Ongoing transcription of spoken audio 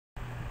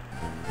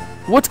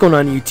What's going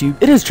on YouTube?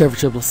 It is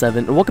Trevor777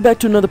 and welcome back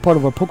to another part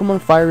of our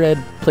Pokemon Fire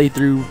Red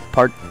playthrough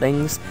part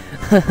things.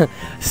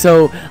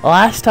 So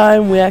last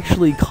time we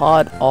actually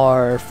caught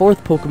our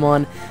fourth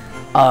Pokemon,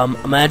 a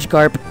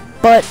Magikarp,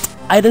 but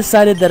I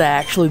decided that I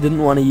actually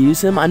didn't want to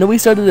use him. I know we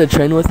started to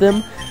train with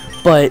him,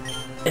 but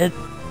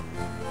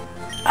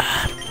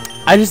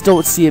I just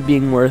don't see it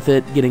being worth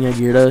it getting a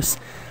Gyarados.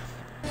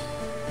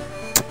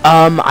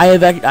 I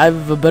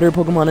have a better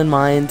Pokemon in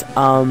mind.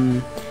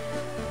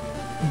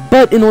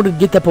 But in order to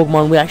get that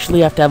Pokemon, we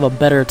actually have to have a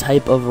better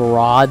type of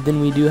rod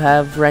than we do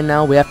have right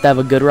now. We have to have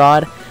a good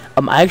rod.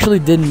 I actually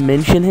did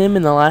mention him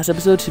in the last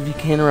episode, so if you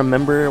can't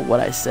remember what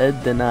I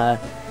said, then,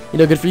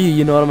 good for you.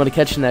 You know what I'm going to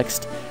catch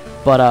next.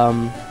 But,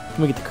 let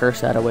me get the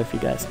curse out of the way for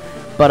you guys.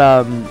 But,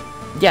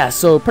 yeah,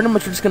 so pretty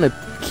much we're just going to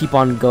keep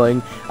on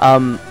going.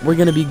 We're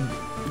going to be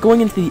going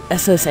into the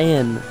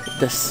SS.Anne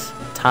this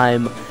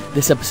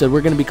episode.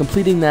 We're going to be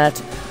completing that.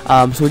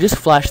 So we just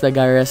flashed that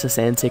guy our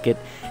SS.Anne ticket.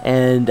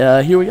 And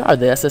here we are,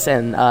 the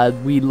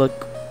SS.Anne. We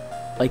look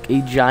like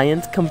a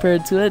giant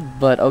compared to it,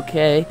 but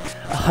okay.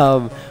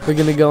 We're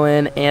gonna go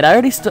in, and I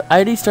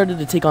already started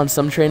to take on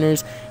some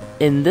trainers.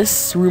 In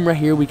this room right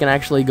here, we can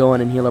actually go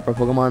in and heal up our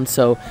Pokemon.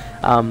 So,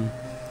 yeah,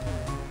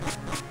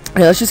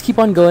 let's just keep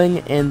on going,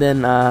 and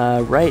then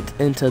right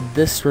into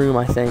this room.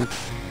 I think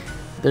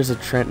there's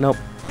a Nope,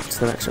 it's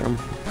the next room.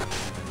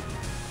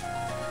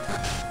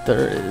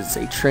 There is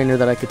a trainer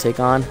that I could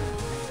take on.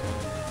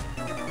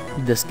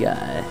 This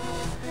guy.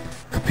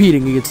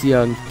 Competing against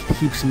young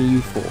keeps me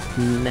youthful.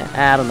 Nah,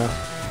 I don't know.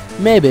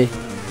 Maybe.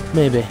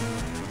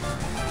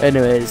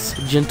 Anyways,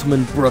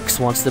 Gentleman Brooks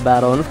wants to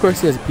battle, and of course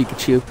he has a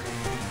Pikachu.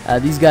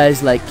 These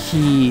guys, like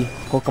key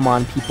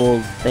Pokemon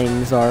people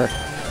things, are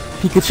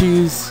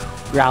Pikachus,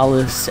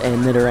 Growlithe,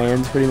 and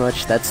Nidorans. Pretty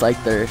much, that's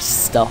like their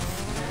stuff.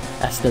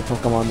 That's their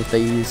Pokemon that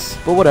they use.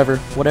 But whatever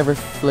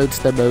floats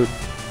their boat.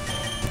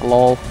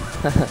 Lol.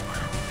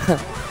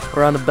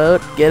 We're on a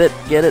boat. Get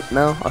it?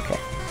 No? Okay.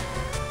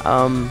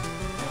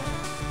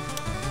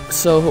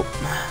 So, oh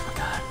my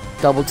god,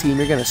 double team,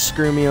 you're gonna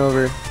screw me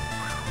over.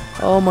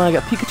 Oh my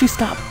god, Pikachu,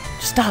 stop!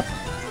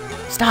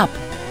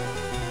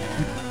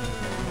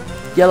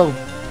 You yellow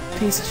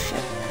piece of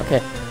shit.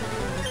 Okay.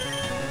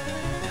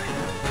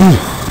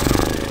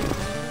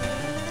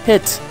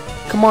 Hit!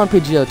 Come on,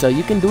 Pidgeotto,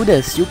 you can do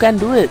this, you can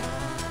do it!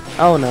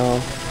 Oh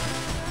no.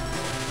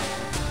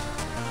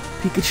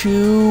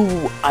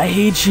 Pikachu, I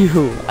hate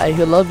you. I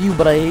love you,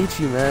 but I hate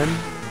you, man.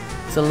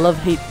 It's a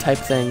love-hate type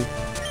thing.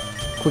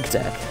 Quick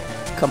attack.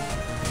 Come.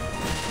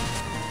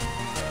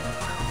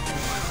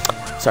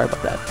 Sorry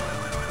about that.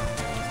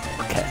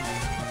 Okay.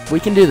 We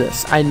can do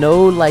this. I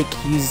know, like,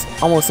 he's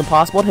almost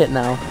impossible to hit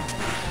now,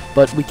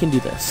 but we can do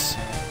this.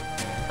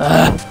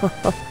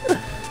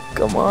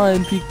 Come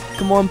on,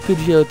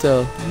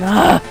 Pidgeotto.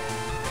 Nah.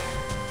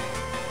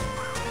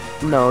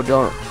 No,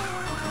 don't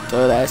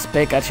do this,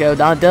 Pikachu.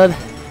 Don't do it.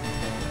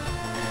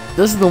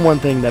 This is the one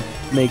thing that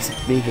makes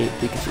me hate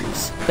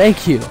Pikachus.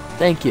 Thank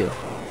you.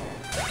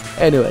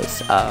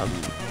 Anyways,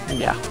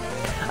 yeah.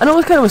 I know it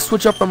was kind of a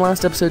switch up from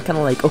last episode, kind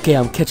of like, okay,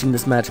 I'm catching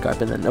this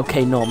Magikarp, and then,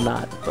 okay, no, I'm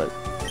not, but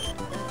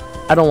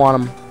I don't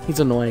want him. He's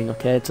annoying,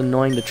 okay? It's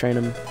annoying to train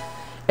him.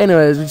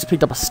 Anyways, we just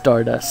picked up a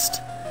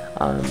Stardust.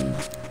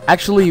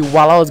 Actually,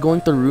 while I was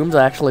going through rooms,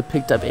 I actually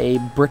picked up a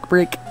Brick,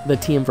 the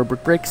TM for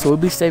Brick, so we'll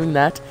be saving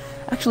that,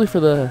 actually, for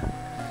the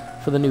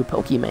new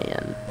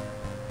Pokemon.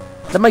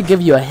 That might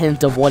give you a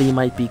hint of what he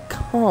might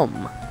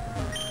become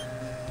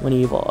when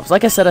he evolves.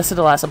 Like I said it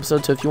last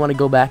episode, so if you want to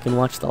go back and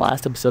watch the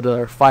last episode of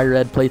our Fire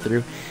Red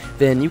playthrough,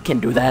 then you can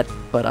do that,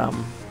 but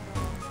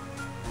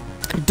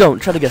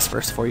don't. Try to guess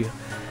first for you.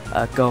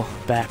 Go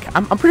back.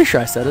 I'm pretty sure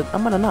I said it.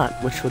 I'm gonna not,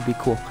 which would be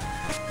cool.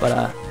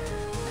 But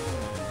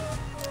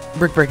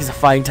Brick is a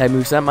fighting type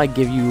move, so that might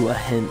give you a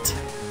hint.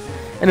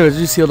 Anyways,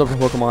 we just healed up our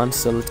Pokemon,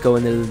 so let's go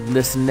into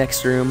this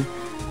next room.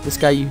 This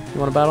guy, you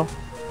want to battle?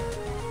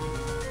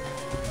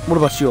 What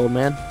about you, old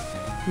man?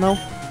 No?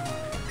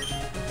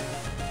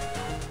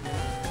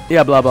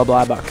 Yeah, blah, blah,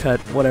 blah about cut.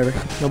 Whatever.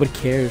 Nobody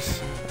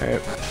cares.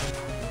 Alright.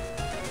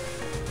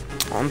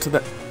 On to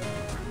the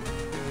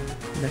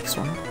next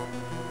one.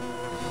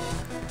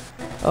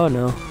 Oh,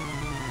 no.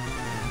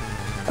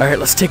 Alright,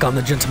 let's take on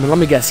the gentleman. Let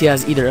me guess. He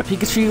has either a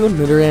Pikachu,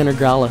 Nidoran, or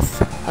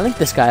Growlithe. I think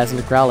this guy has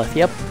a Growlithe.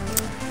 Yep.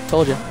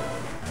 Told you.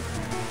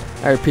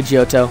 Alright,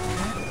 Pidgeotto.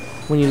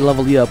 We need to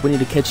level you up. We need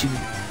to catch you.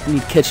 We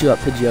need to catch you up,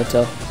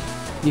 Pidgeotto.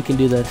 You can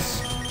do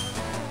this.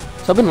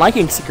 So I've been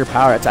liking Seeker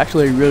Power. It's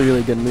actually a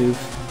really good move.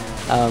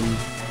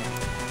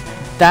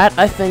 That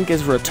I think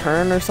is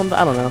Return or something.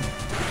 I don't know.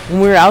 When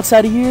we were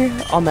outside of here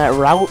on that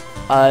route,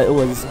 it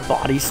was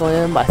Body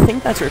Slam. But I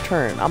think that's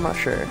Return. I'm not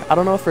sure. I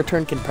don't know if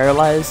Return can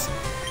paralyze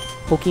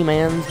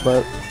Pokemons,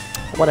 but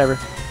whatever.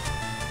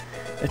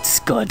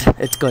 It's good.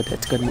 It's a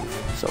good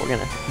move. So we're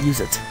gonna use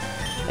it.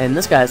 And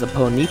this guy has a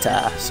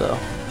Ponyta, so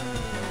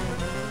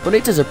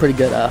Ponytas are pretty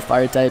good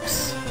fire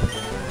types.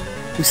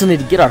 We still need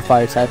to get our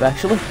fire type,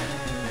 actually.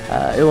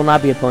 It will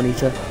not be a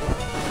Ponyta,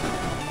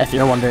 if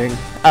you're wondering.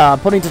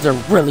 Ponytas are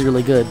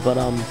really good, but,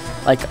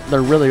 like,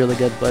 they're really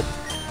good, but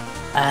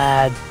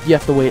You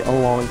have to wait a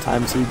long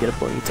time till you get a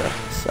bonita,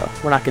 so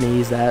we're not gonna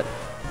use that.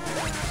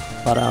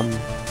 But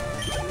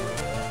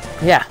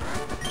yeah,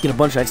 get a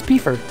bunch of XP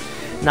for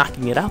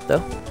knocking it out,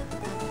 though.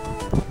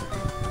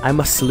 I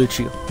must salute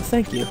you.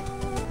 Thank you.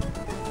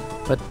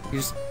 But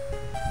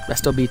I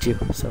still beat you,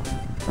 so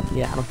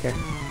yeah, I don't care.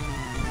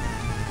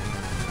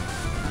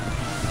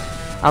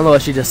 I don't know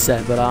what she just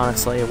said, but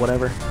honestly,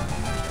 whatever.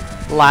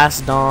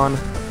 Last Dawn.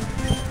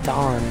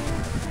 Dawn.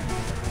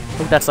 I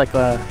think that's like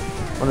one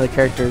of the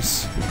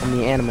characters from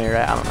the anime,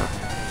 right? I don't know.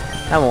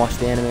 I haven't watched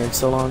the anime in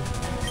so long.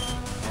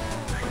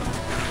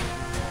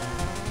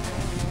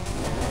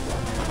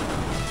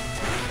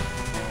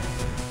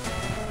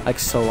 Like,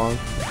 so long.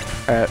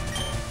 Alright.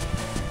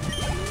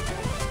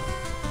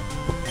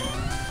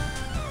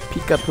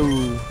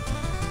 Peekapoo.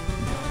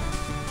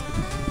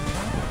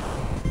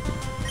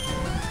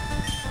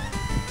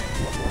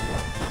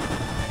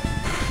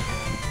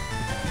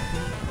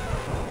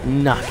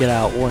 Knock it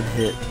out, one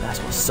hit. That's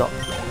what's up.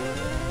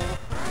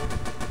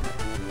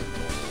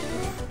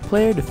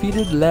 Player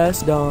defeated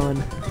Last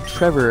Dawn.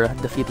 Trevor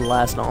defeated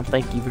Last Dawn.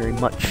 Thank you very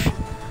much.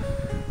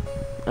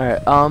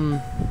 Alright,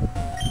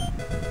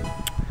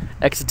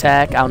 X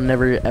attack. I'll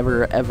never,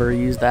 ever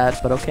use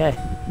that, but okay.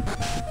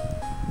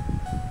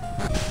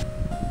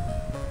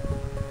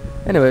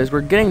 Anyways,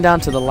 we're getting down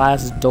to the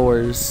last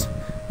doors.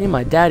 Me and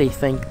my daddy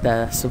think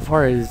the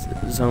Safari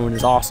Zone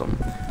is awesome.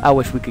 I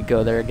wish we could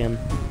go there again.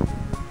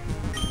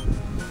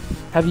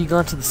 Have you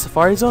gone to the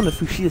Safari Zone of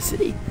Fuchsia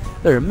City?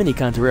 There are many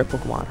kinds of rare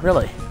Pokemon.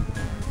 Really?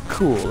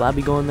 Cool. I'll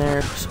be going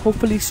there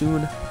hopefully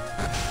soon.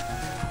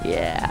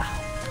 Yeah.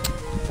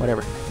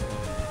 Whatever.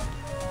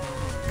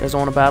 You guys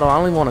want to battle? I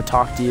don't even want to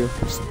talk to you.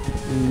 Just,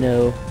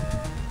 no.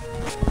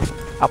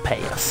 I'll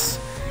pay us.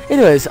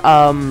 Anyways,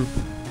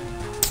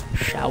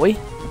 shall we?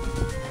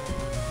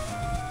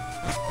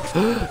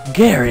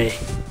 Gary.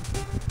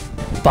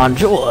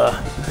 Bonjour.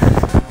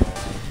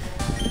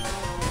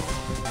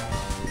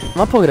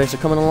 My Pokedex are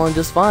coming along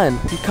just fine.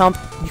 You caught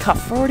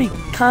 40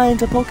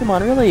 kinds of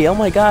Pokemon, really? Oh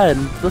my god,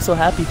 I feel so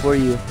happy for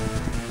you.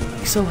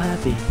 I'm so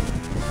happy.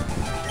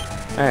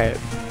 Alright.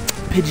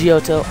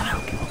 Pidgeotto. I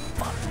don't give a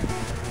fuck.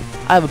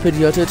 I have a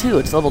Pidgeotto too.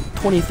 It's level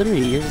 23.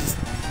 You're just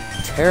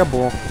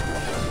terrible.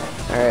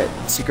 Alright,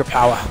 Secret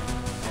Power.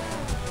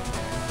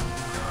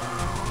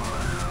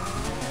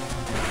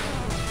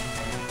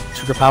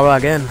 Secret Power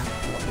again.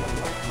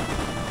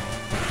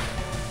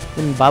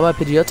 And bye-bye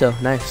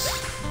Pidgeotto. Nice.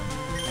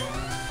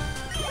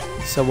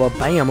 So,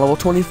 bam, level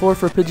 24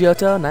 for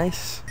Pidgeotto,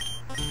 nice.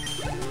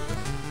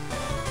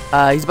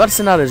 He's about to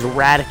send out his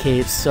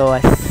Raticate, so I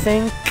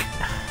think...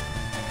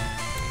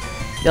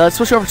 Yeah, let's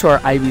switch over to our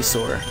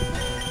Ivysaur.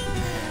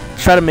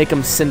 Try to make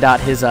him send out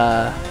his,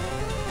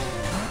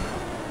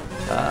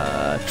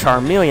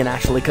 Charmeleon,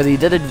 actually, because he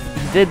did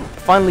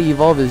finally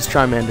evolve his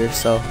Charmander,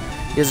 so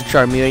he has a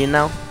Charmeleon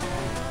now.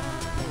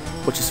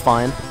 Which is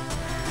fine.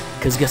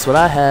 Because guess what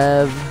I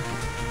have?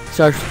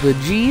 Starts with a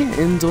G,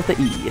 ends with an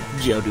E.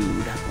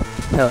 Geodude.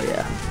 Hell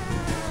yeah.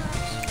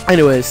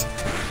 Anyways,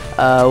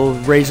 we'll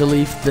Razor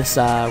Leaf this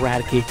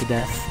Raticate to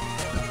death.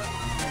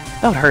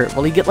 That would hurt.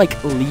 Will he get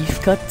like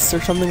leaf cuts or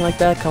something like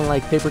that? Kind of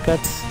like paper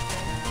cuts?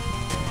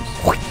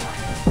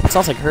 It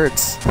sounds like it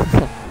hurts.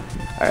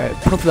 Alright,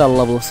 hopefully that'll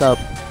level us up.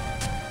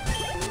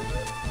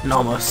 And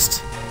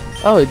almost.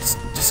 Oh, it's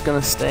just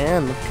gonna stay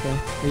in.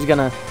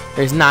 Okay.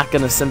 He's not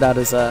gonna send out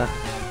his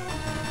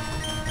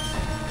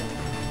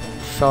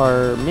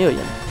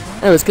Charmeleon.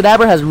 Anyways,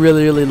 Kadabra has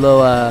really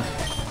low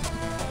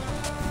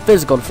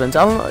physical defense.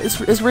 I don't know.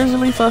 Is Razor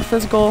Leaf a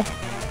physical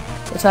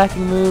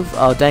attacking move?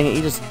 Oh dang it!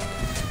 He just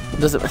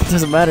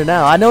doesn't matter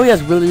now. I know he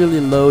has really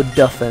low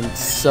defense.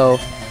 So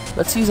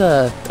let's use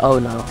a. Oh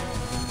no.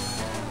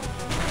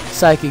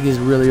 Psychic is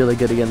really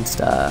good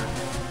against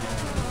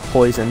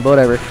poison. But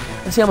whatever.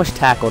 Let's see how much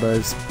tackle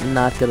does.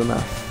 Not good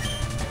enough.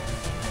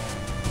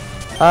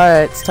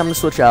 Alright, it's time to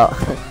switch out.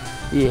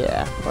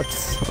 Yeah,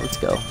 let's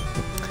go.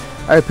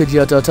 Alright,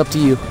 Pidgeotto, it's up to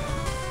you.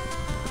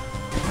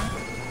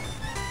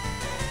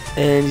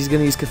 And he's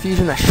gonna use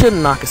Confusion. That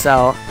shouldn't knock us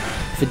out.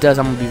 If it does,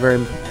 I'm gonna be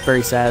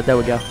very sad. There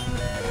we go.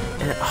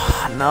 And,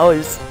 oh, no,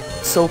 he's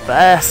so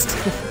fast.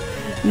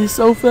 He's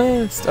so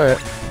fast. Alright.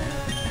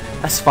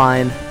 That's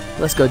fine.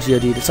 Let's go,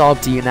 Geodude. It's all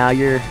up to you now.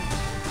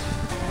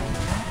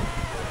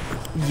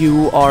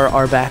 You are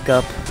our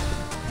backup.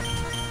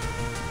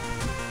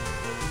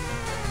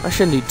 I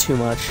shouldn't do too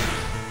much.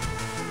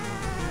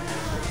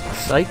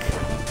 Psych.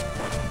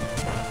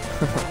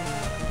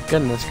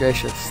 Goodness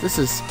gracious. This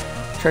is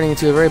turning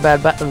into a very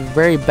bad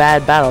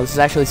battle. This is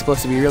actually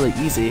supposed to be really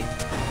easy.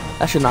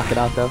 That should knock it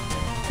out though.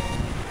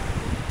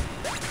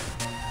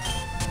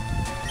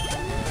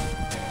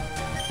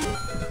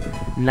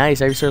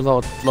 Nice, Ivysaur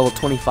level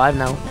 25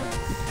 now.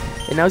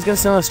 And now he's gonna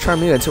send us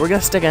Charmeleon, so we're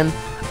gonna stick in.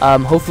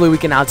 Hopefully we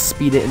can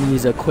outspeed it and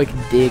use a quick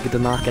dig to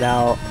knock it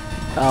out.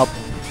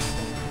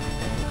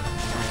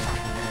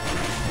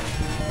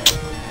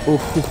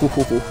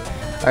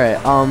 Alright,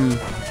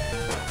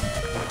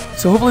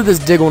 so hopefully this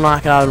dig will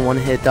knock it out in one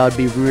hit. That would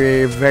be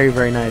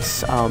very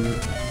nice.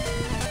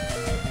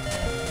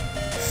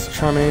 Let's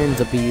Charman's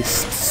a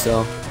beast,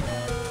 so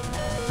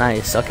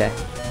nice. Okay.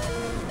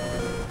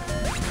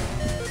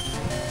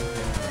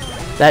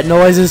 That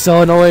noise is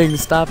so annoying.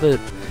 Stop it.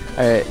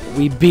 All right,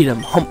 we beat him.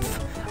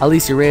 Humph. At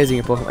least you're raising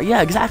your Pokemon.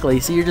 Yeah, exactly.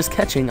 See, you're just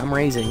catching. I'm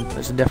raising.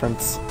 There's a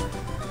difference.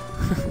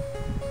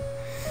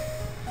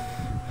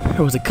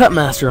 There was a cut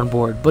master on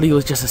board, but he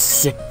was just a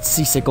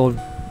seasick old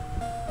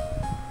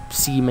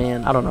sea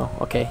man. I don't know.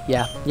 Okay,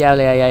 yeah.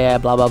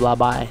 Blah, blah, blah,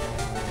 bye.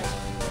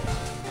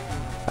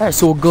 Alright,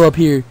 so we'll go up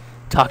here,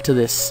 talk to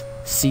this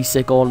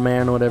seasick old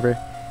man or whatever.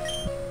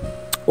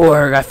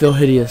 Or I feel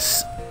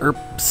hideous.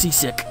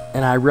 Seasick.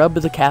 And I rubbed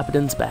the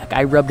captain's back.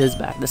 I rubbed his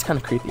back. That's kind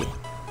of creepy.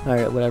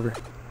 Alright, whatever.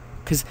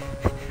 Because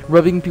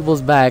rubbing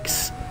people's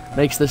backs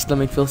makes their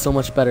stomach feel so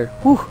much better.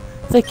 Whew,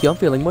 thank you, I'm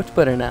feeling much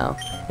better now.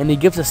 And he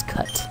gives us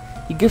cut.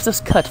 He gives us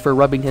cut for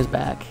rubbing his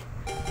back.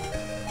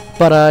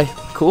 But,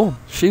 cool.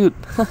 Shoot.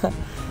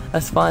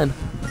 That's fine.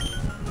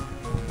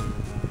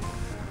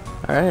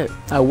 Alright,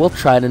 I will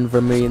try it in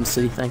Vermilion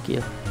City, thank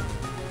you.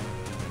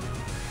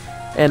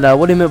 And,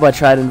 what do you mean by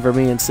try it in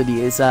Vermilion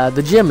City is,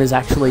 the gym is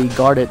actually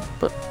guarded,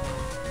 but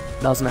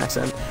that was an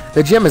accent.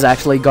 The gym is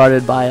actually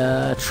guarded by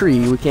a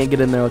tree. We can't get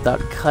in there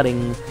without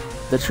cutting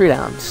the tree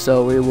down.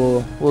 So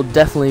we'll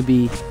definitely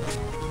be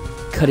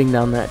cutting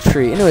down that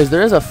tree. Anyways,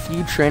 there is a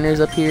few trainers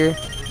up here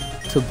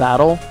to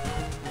battle,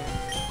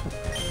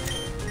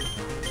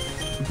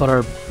 but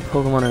our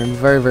Pokemon are in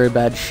very, very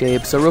bad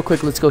shape. So real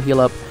quick, let's go heal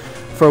up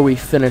before we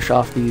finish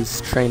off these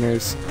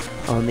trainers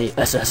on the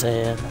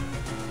SS.Anne.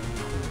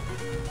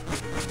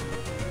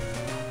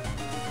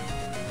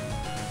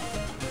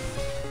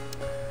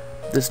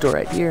 This door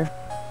right here.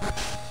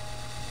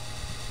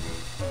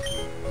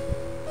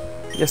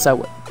 Yes, I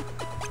would.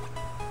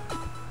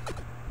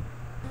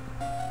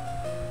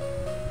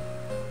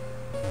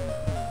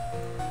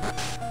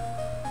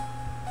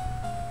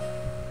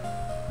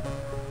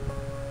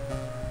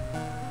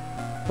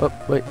 Oh,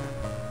 wait.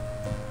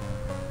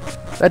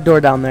 That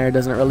door down there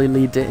doesn't really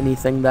lead to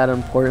anything that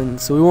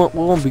important, so we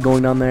won't be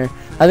going down there.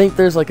 I think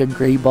there's like a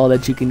great ball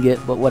that you can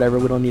get, but whatever,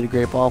 we don't need a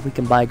great ball. We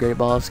can buy great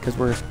balls because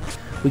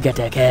we got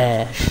that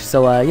cash.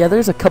 So yeah,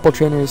 there's a couple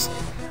trainers,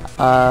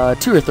 2 or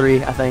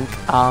 3, I think.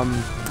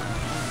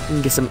 You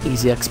can get some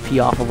easy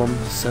XP off of them.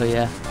 So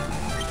yeah.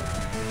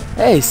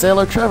 Hey,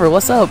 Sailor Trevor,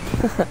 what's up?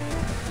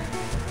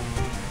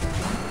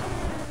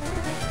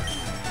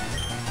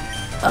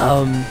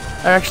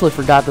 I actually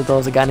forgot that there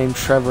was a guy named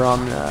Trevor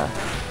on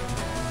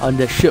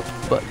the ship,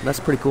 but that's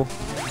pretty cool.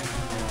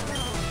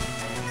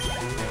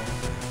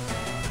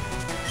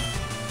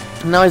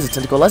 Now he's a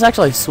tentacle. Let's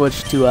actually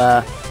switch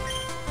to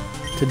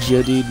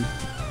Geodude,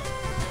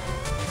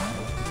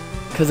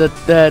 because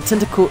the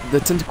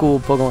tentacle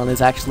Pokemon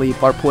is actually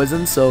part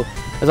poison. So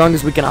as long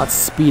as we can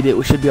outspeed it,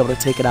 we should be able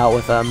to take it out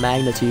with a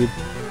magnitude.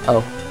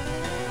 Oh,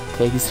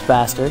 okay, he's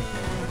faster.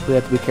 We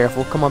have to be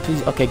careful. Come on,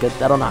 please. Okay, good.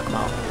 That'll knock him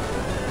out.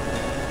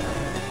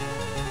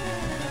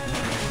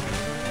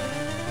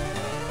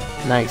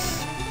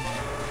 Nice.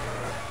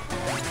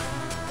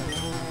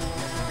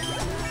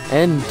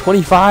 And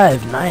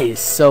 25. Nice.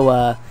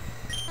 So,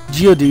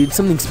 Geodude,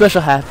 something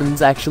special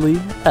happens, actually,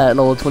 at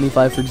level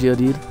 25 for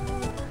Geodude.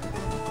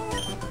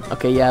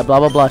 Okay, yeah, blah,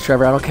 blah, blah,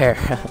 Trevor. I don't care.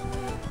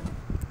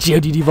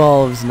 Geodude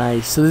evolves.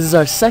 Nice. So this is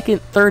our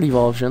third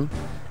evolution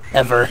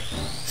ever.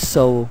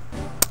 So,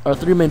 our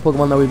 3 main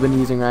Pokemon that we've been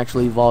using are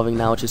actually evolving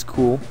now, which is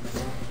cool.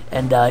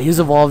 And, his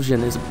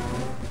evolution is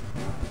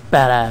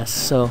badass,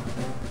 so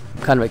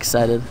I'm kind of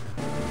excited.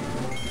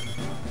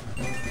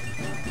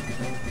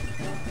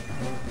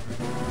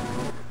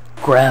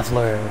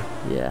 Graveler,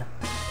 yeah.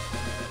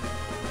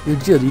 Your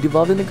Geodude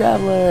evolved into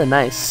Graveler.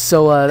 Nice.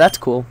 So that's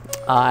cool.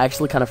 I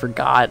actually kind of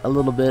forgot a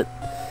little bit,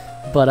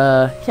 but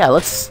yeah,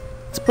 let's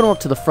put him up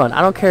to the front.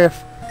 I don't care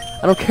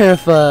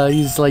if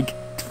he's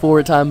like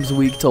 4 times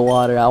weak to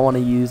water. I want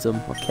to use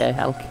him. Okay,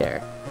 I don't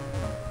care.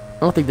 I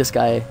don't think this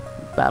guy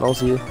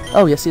battles you.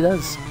 Oh yes, he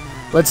does.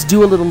 Let's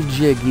do a little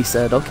jig. He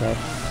said. Okay,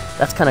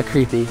 that's kind of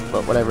creepy,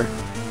 but whatever.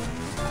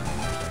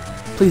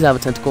 Please have a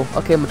tentacle.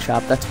 Okay,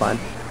 Machop. That's fine.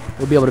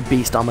 We'll be able to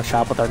beast on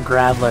Machop with our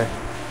Graveler.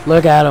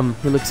 Look at him.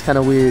 He looks kind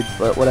of weird,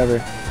 but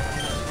whatever.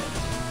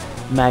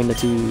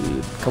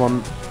 Magnitude. Come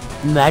on.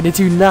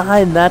 Magnitude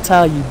 9. That's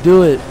how you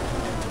do it.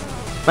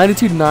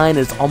 Magnitude 9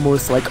 is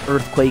almost like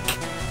Earthquake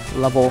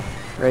level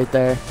right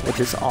there, which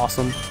is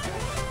awesome.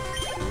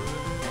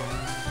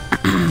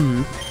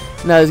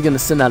 Now he's going to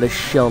send out his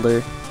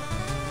Shelter.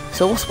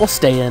 So we'll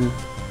stay in.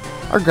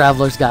 Our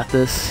Graveler's got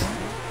this.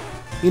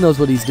 He knows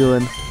what he's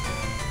doing.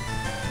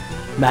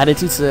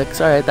 Magnitude 6.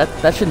 Alright,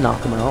 that should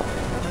knock him out.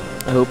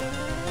 I hope.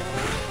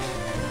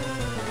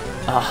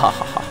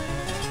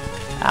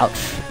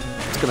 Ouch.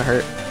 It's gonna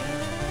hurt.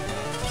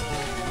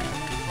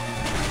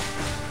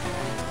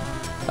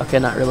 Okay,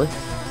 not really.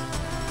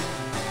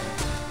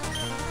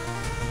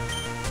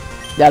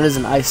 That is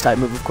an Ice type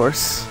move, of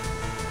course.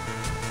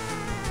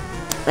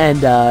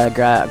 And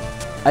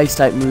Ice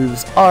type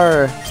moves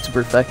are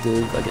super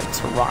effective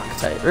against Rock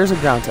type. Or is it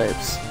Ground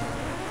types?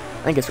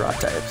 I think it's Rock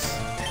types.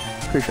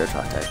 Pretty sure it's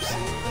Rock types.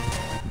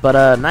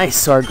 But nice.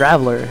 So our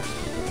Graveler,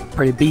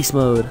 pretty beast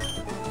mode.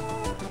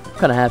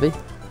 kind of happy.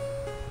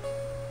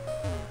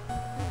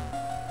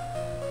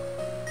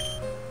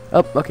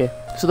 Oh, okay.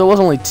 So there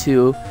was only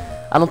 2.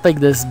 I don't think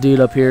this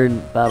dude up here in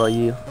battle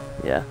you.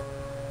 Yeah.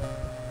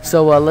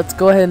 So let's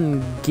go ahead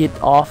and get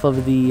off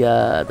of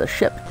the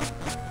ship.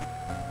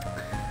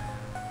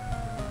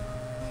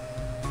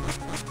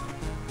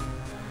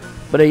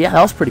 But yeah,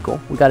 that was pretty cool.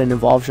 We got an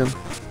Evolvation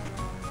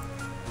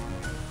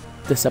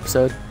this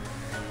episode.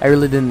 I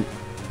really didn't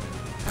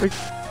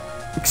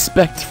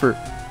expect for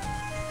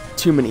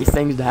too many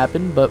things to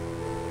happen, but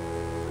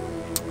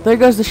there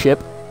goes the ship.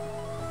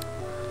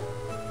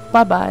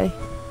 Bye bye.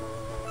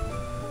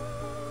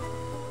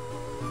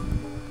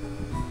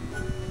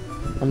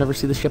 I'll never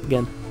see the ship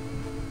again.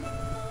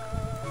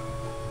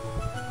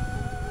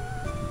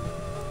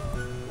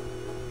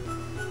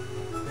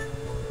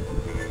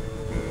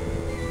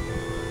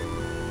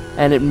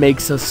 And it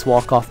makes us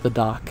walk off the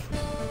dock.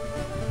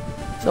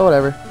 So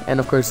whatever. And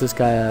of course this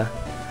guy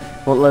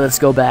won't let us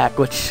go back,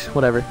 which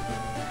whatever.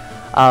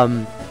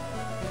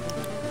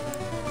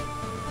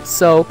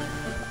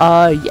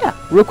 Yeah,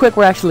 real quick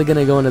we're actually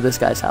gonna go into this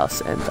guy's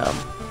house and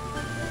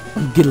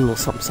get a little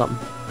something something.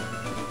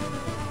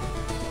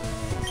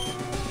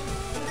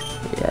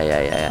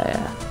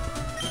 Yeah.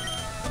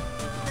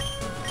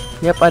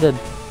 Yep, I did.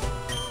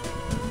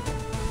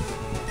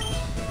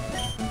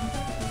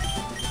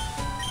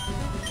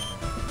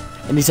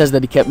 And he says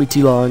that he kept me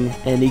too long,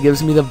 and he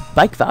gives me the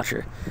bike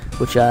voucher,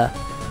 which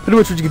pretty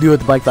much what you can do with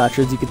the bike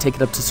voucher is you can take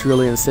it up to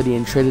Cerulean City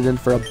and trade it in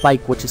for a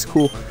bike, which is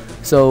cool.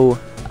 So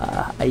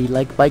I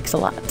like bikes a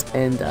lot,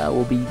 and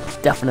we'll be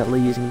definitely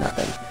using that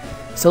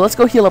thing. So let's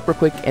go heal up real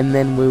quick, and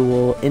then we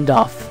will end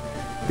off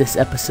this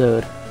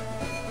episode.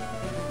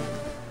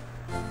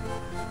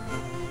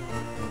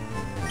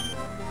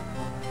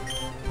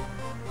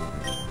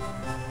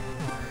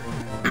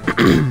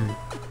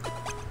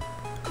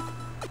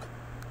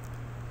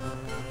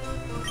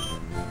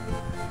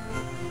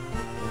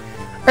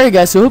 Alright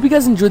guys, so I hope you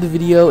guys enjoyed the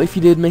video. If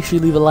you did, make sure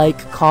you leave a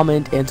like,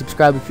 comment, and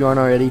subscribe if you aren't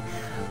already.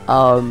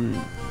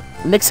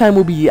 Next time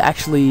we'll be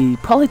actually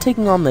probably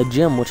taking on the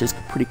gym, which is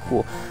pretty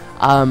cool.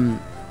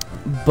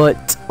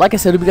 But like I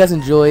said, hope you guys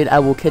enjoyed. I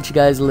will catch you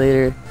guys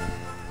later.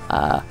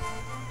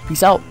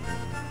 Peace out.